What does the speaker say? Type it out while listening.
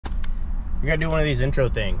We gotta do one of these intro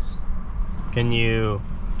things. Can you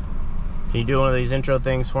do one of these intro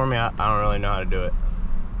things for me? I don't really know how to do it.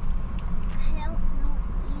 I don't know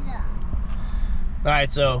either. All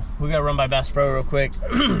right, so we gotta run by Bass Pro real quick,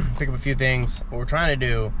 pick up a few things. What we're trying to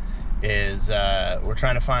do is we're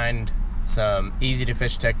trying to find some easy to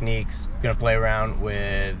fish techniques. Gonna play around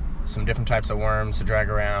with some different types of worms to drag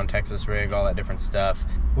around, Texas rig, all that different stuff.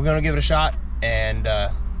 We're gonna give it a shot, and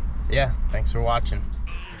yeah, thanks for watching.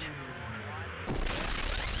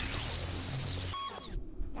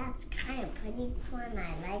 That's kind of pretty cool, and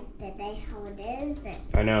I like the day how it is.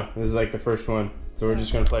 I know, this is like the first one, so we're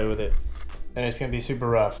just gonna play with it. And it's gonna be super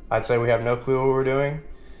rough. I'd say we have no clue what we're doing.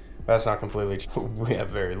 That's not completely true. We have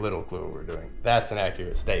very little clue what we're doing. That's an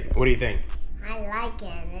accurate statement. What do you think? I like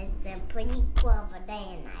it, and it's a pretty cool of a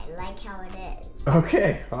day, and I like how it is.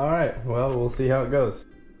 Okay, all right. Well, we'll see how it goes.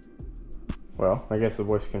 Well, I guess the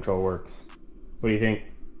voice control works. What do you think?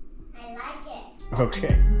 I like it.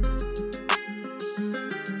 Okay.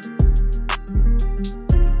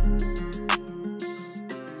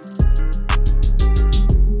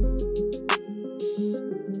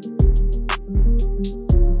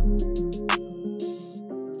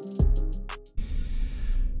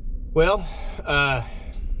 Well,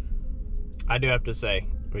 I do have to say,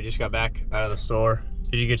 we just got back out of the store.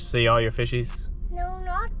 Did you get to see all your fishies? No,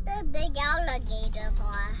 not the big alligator,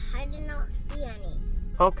 but I did not see any.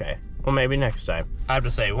 Okay, well maybe next time. I have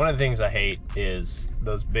to say, one of the things I hate is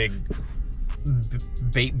those big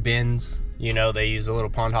bait bins. You know, they use the little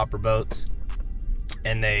pond hopper boats,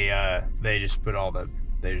 and they just put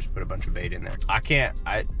a bunch of bait in there.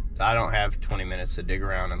 I don't have 20 minutes to dig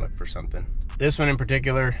around and look for something. This one in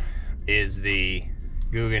particular is the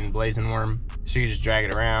Guggen blazing worm. So you just drag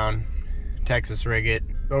it around, Texas rig it,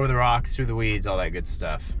 over the rocks, through the weeds, all that good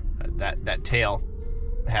stuff. That tail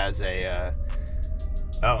has a,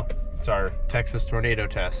 oh, it's our Texas tornado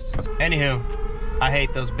test. Anywho, I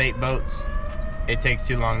hate those bait boats. It takes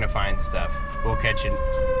too long to find stuff. We'll catch it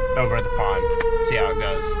over at the pond, see how it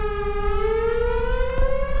goes.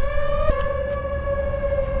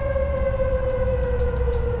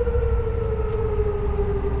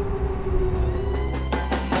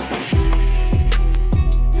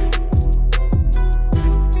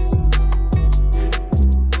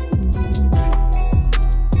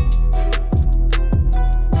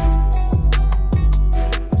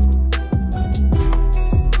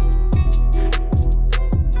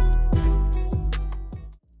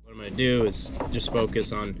 Do is just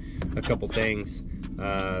focus on a couple things.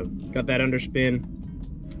 Got that underspin.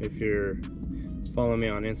 If you're following me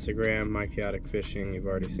on Instagram, My Chaotic Fishing, you've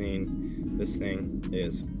already seen this thing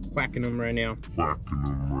is whacking them right now. Got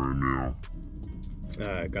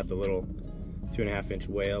the little 2.5-inch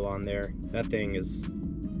whale on there. That thing is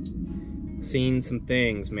seen some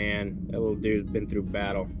things, man. That little dude's been through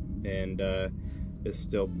battle and is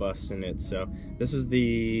still busting it. So this is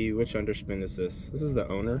the, which underspin is this? This is the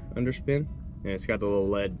owner underspin, and it's got the little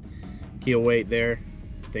lead keel weight there.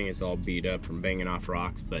 The thing is all beat up from banging off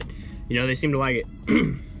rocks, but you know, they seem to like it.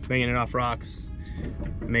 Banging it off rocks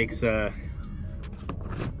makes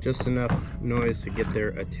just enough noise to get their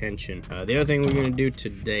attention. The other thing we're gonna do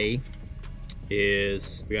today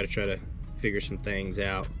is we gotta try to figure some things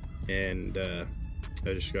out, and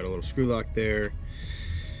I just got a little screw lock there.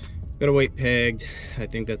 Got a weight pegged. I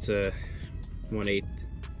think that's a 1/8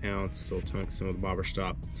 ounce little tungsten with a bobber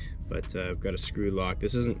stop, but I've got a screw lock.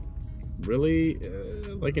 This isn't really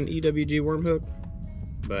like an EWG worm hook,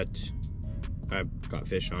 but I've got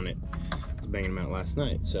fish on it. I was banging them out last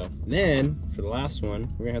night. So then for the last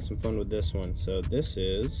one, we're gonna have some fun with this one. So this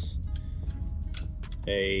is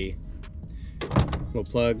a little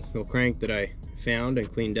plug, little crank that I found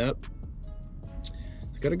and cleaned up.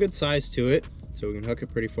 It's got a good size to it, so we can hook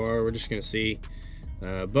it pretty far. We're just gonna see,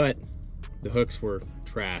 but the hooks were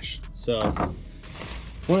trash. So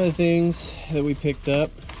one of the things that we picked up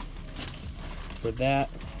for that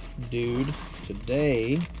dude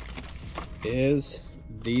today is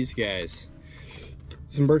these guys,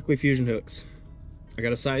 some Berkeley Fusion hooks. I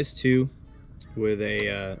got a size 2 with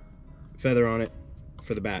a feather on it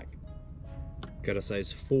for the back. Got a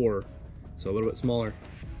size 4, so a little bit smaller,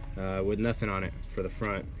 with nothing on it for the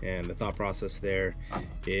front. And the thought process there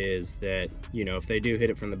is that, you know, if they do hit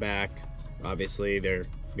it from the back, obviously they're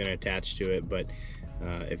gonna attach to it, but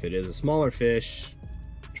if it is a smaller fish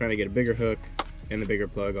trying to get a bigger hook and the bigger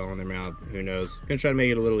plug all in their mouth, who knows, gonna try to make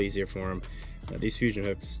it a little easier for them. These Fusion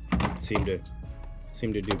hooks seem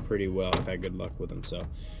to do pretty well. I've had good luck with them, so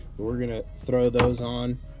we're gonna throw those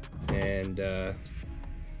on and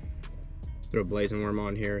throw a blazing worm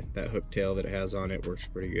on here. That hook tail that it has on it works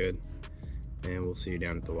pretty good, and we'll see you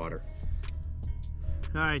down at the water.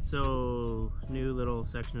 Alright, so new little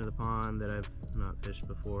section of the pond that I've not fished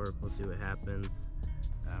before. We'll see what happens.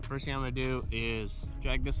 First thing I'm gonna do is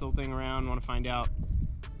drag this little thing around. I want to find out,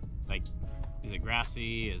 like, is it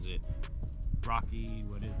grassy? Is it rocky?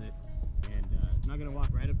 What is it? And I'm not gonna walk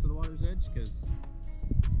right up to the water's edge, because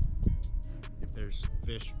if there's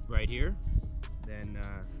fish right here, then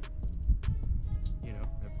you know,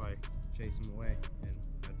 I'd probably chase them away, and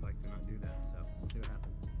I'd like to not do that. So we'll see what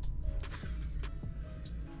happens.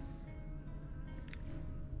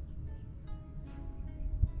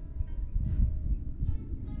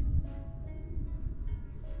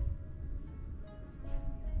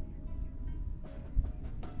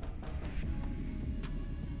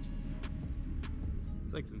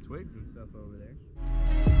 It's like some twigs and stuff over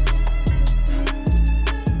there.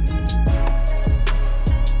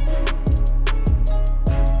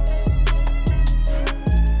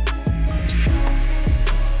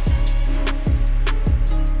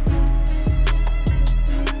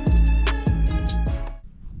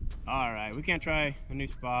 Alright, we can't try a new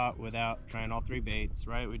spot without trying all 3 baits,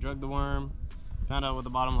 right? We drugged the worm, found out what the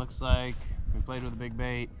bottom looks like, we played with a big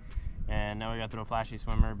bait, and now we gotta throw a flashy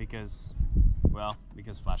swimmer because, well,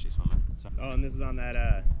 because flashy swimmer. So. Oh, and this is on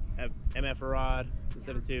that MF rod. It's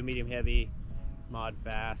a 7.2 medium heavy, mod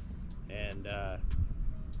fast, and yeah,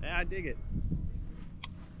 I dig it.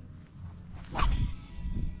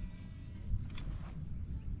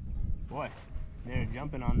 Boy, they're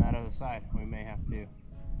jumping on that other side. We may have to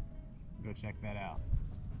go check that out.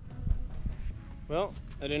 Well,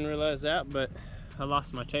 I didn't realize that, but I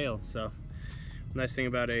lost my tail. So, the nice thing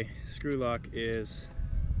about a screw lock is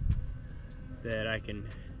that I can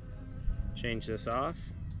change this off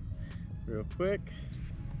real quick.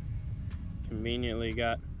 Conveniently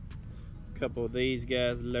got a couple of these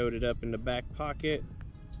guys loaded up in the back pocket.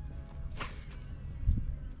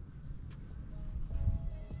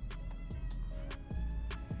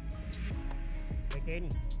 Hey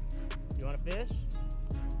Caden, you want to fish?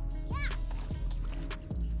 Yeah.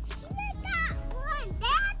 Look at that one,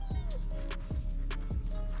 Daddy.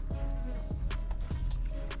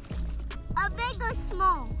 A big or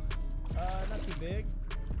small? Not too big.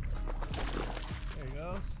 There he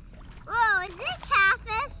goes. Whoa, is it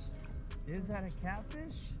catfish? Is that a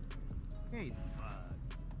catfish? Hey,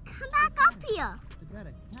 Come back up here. is that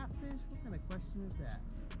a catfish? What kind of question is that?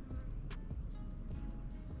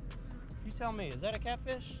 You tell me, is that a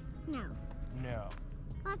catfish? No. No.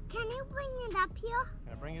 But can you bring it up here?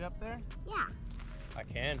 Can I bring it up there? Yeah. I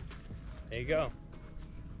can. There you go.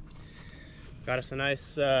 Got us a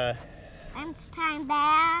nice Lunchtime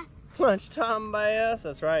bass. lunchtime bass.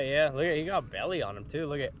 That's right, yeah. Look at, he got belly on him too.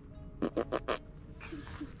 Look at.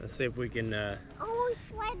 Let's see if we can. Oh,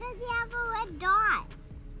 why does he have a red dot?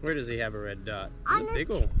 Where does he have a red dot? On Ooh, his big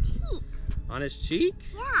ol'. cheek. On his cheek?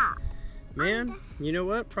 Yeah. Man, you know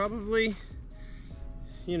what? Probably,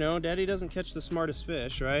 you know, Daddy doesn't catch the smartest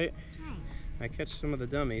fish, right? Right. I catch some of the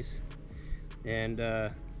dummies. And,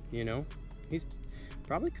 you know, he's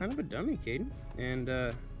probably kind of a dummy, Caden. And,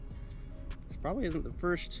 this probably isn't the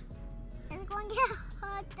first. It's going to get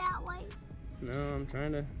hurt that way. No, I'm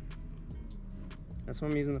trying to. That's why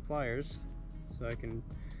I'm using the pliers, so I can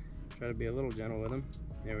try to be a little gentle with him.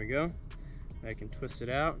 There we go. I can twist it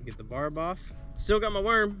out, get the barb off. Still got my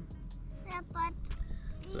worm. Yeah, but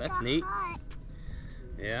So that's neat. hurt.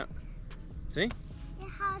 Yeah. See? Yeah,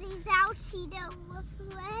 how these outshies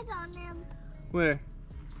with red on them. Where?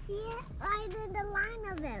 See it? Right in the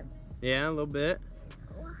line of them. Yeah, a little bit.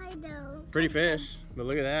 Why though? Pretty fish, but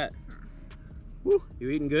look at that. Woo, you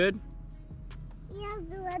eating good? He has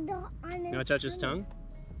the red dot on his You wanna touch his tongue?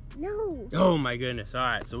 No. Oh my goodness. All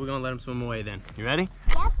right, so we're gonna let him swim away then. You ready?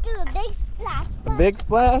 You have to do a big splash. A big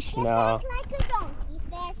splash? Get No. big like a donkey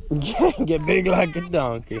fish. Get big like a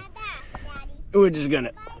donkey. My back, Daddy. We're just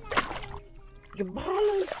gonna. Bye, Daddy. Goodbye,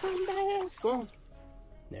 lunchtime bass. Go on.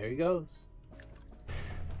 There he goes.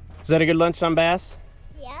 Is that a good lunchtime bass?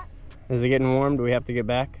 Yep. Is it getting warm? Do we have to get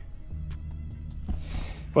back?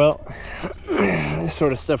 Well, this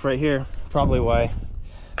sort of stuff right here, probably why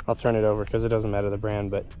I'll turn it over, because it doesn't matter the brand,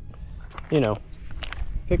 but you know,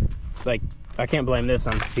 like, I can't blame this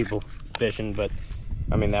on people fishing, but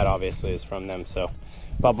I mean, that obviously is from them. So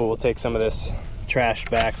Bubba will take some of this trash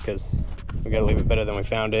back because we gotta leave it better than we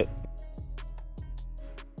found it.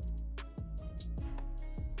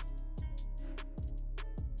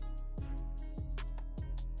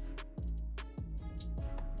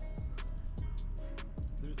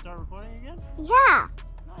 Did it start recording again? Yeah,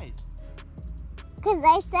 Nice. because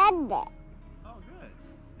I said that. Oh, good.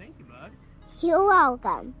 Thank you, bud. You're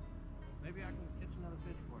welcome. Maybe I can catch another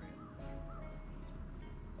fish for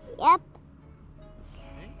you. Yep.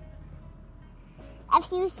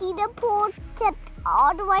 you see the pool tipped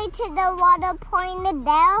all the way to the water pointed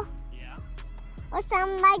there? Yeah. Or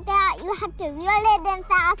something like that. You have to reel it in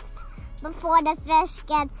fast before the fish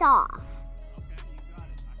gets off. Okay, you got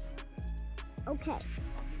it. I got it. Okay. I'll do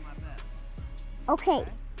my best. Okay.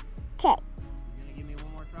 Okay? Okay. You gonna give me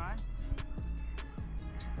one more try?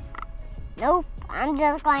 Nope. I'm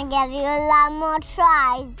just going to give you a lot more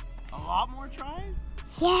tries. A lot more tries?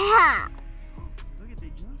 Yeah. Look at they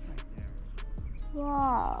jumped right there.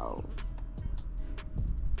 Whoa.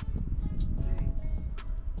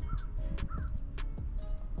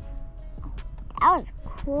 That was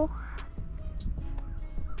cool.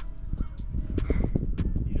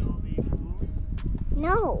 You know what would be even cooler?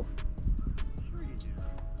 No. Sure you do.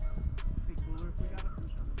 It'd be cooler if we got a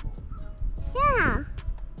fish on the pole. Yeah.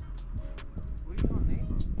 What do you want to name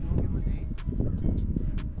him? You want to give him a name?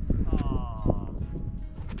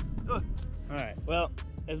 Aww. Alright, well,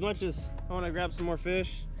 as much as I want to grab some more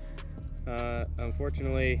fish,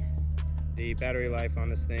 unfortunately, the battery life on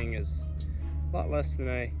this thing is a lot less than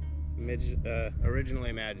I originally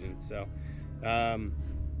imagined. So,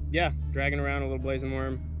 yeah, dragging around a little blazing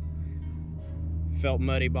worm, felt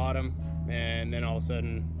muddy bottom, and then all of a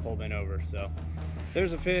sudden, hole bent over. So,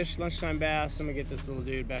 there's a fish, lunchtime bass. I'm gonna get this little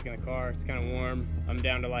dude back in the car. It's kind of warm. I'm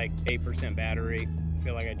down to like 8% battery. I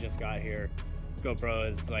feel like I just got here. GoPro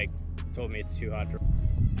is like, told me it's too hot.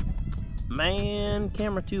 Man,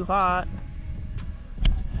 camera too hot.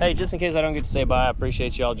 Hey, just in case I don't get to say bye, I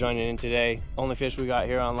appreciate y'all joining in today. Only fish we got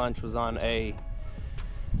here on lunch was on a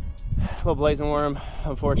little blazing worm.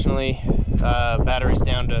 Unfortunately, battery's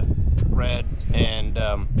down to red, and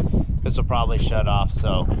this will probably shut off.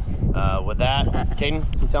 So with that,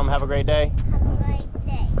 Caden, can you tell them have a great day? Have a great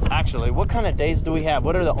day. Actually, what kind of days do we have?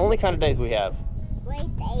 What are the only kind of days we have?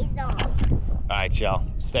 Great days off. All right, y'all,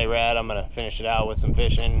 stay rad. I'm gonna finish it out with some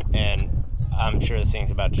fishing, and I'm sure this thing's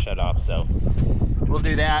about to shut off. So we'll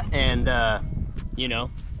do that, and you know,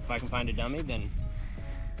 if I can find a dummy, then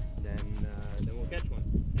we'll catch one.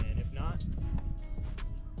 And if not,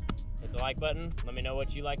 hit the like button. Let me know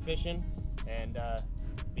what you like fishing, and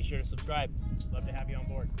be sure to subscribe. Love to have you on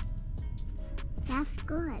board. That's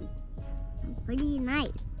good. Pretty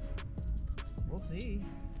nice. We'll see.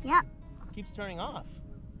 Yep. Keeps turning off.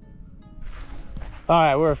 All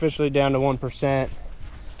right, we're officially down to 1%.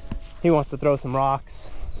 He wants to throw some rocks,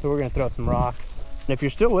 so we're gonna throw some rocks. And if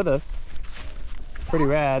you're still with us, pretty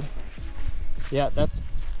rad. Yeah, that's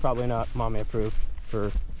probably not mommy approved for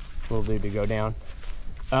little dude to go down.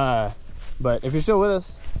 But if you're still with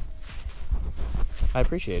us, I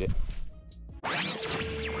appreciate it.